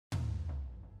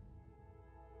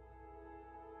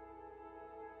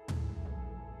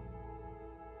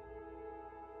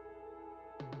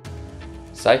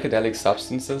Psychedelic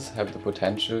substances have the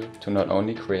potential to not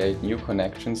only create new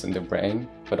connections in the brain,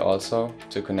 but also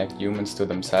to connect humans to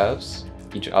themselves,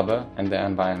 each other and their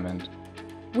environment.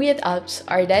 We at ALPS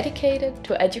are dedicated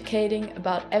to educating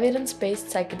about evidence-based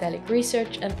psychedelic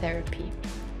research and therapy.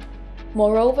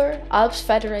 Moreover, ALPS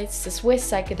federates the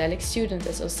Swiss Psychedelic Student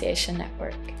Association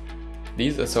network.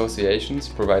 These associations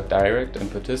provide direct and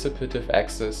participative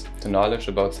access to knowledge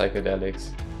about psychedelics.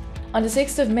 On the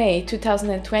 6th of May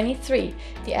 2023,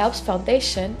 the ALPS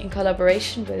Foundation, in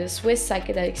collaboration with the Swiss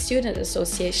Psychedelic Student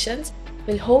Associations,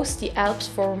 will host the ALPS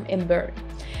Forum in Bern.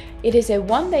 It is a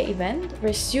one-day event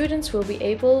where students will be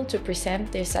able to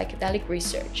present their psychedelic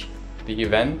research. The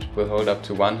event will hold up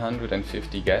to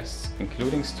 150 guests,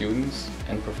 including students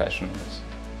and professionals.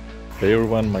 Hey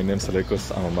everyone, my name is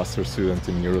Alekos. I'm a master's student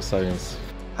in neuroscience.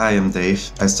 Hi, I'm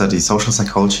Dave. I study social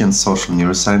psychology and social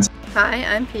neuroscience. Hi,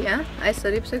 I'm Pia. I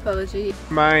study psychology.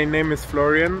 My name is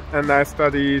Florian and I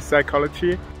study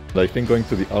psychology. I think going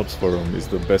to the ALPS Forum is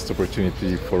the best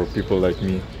opportunity for people like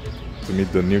me to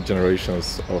meet the new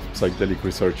generations of psychedelic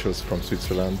researchers from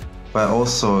Switzerland. But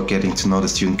also getting to know the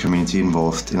student community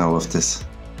involved in all of this.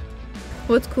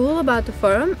 What's cool about the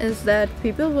forum is that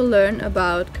people will learn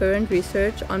about current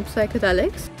research on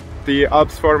psychedelics. The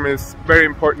ALPS Forum is very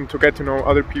important to get to know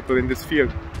other people in this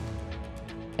field.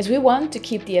 As we want to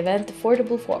keep the event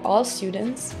affordable for all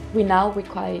students, we now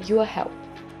require your help.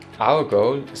 Our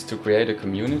goal is to create a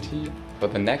community for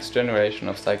the next generation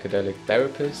of psychedelic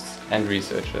therapists and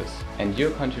researchers, and your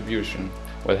contribution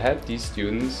will help these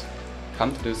students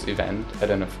come to this event at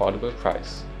an affordable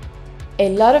price. A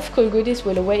lot of cool goodies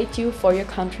will await you for your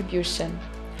contribution.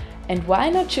 And why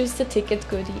not choose the ticket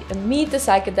goodie and meet the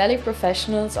psychedelic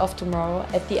professionals of tomorrow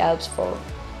at the ALPS Forum?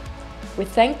 We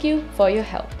thank you for your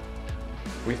help.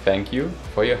 We thank you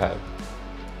for your help.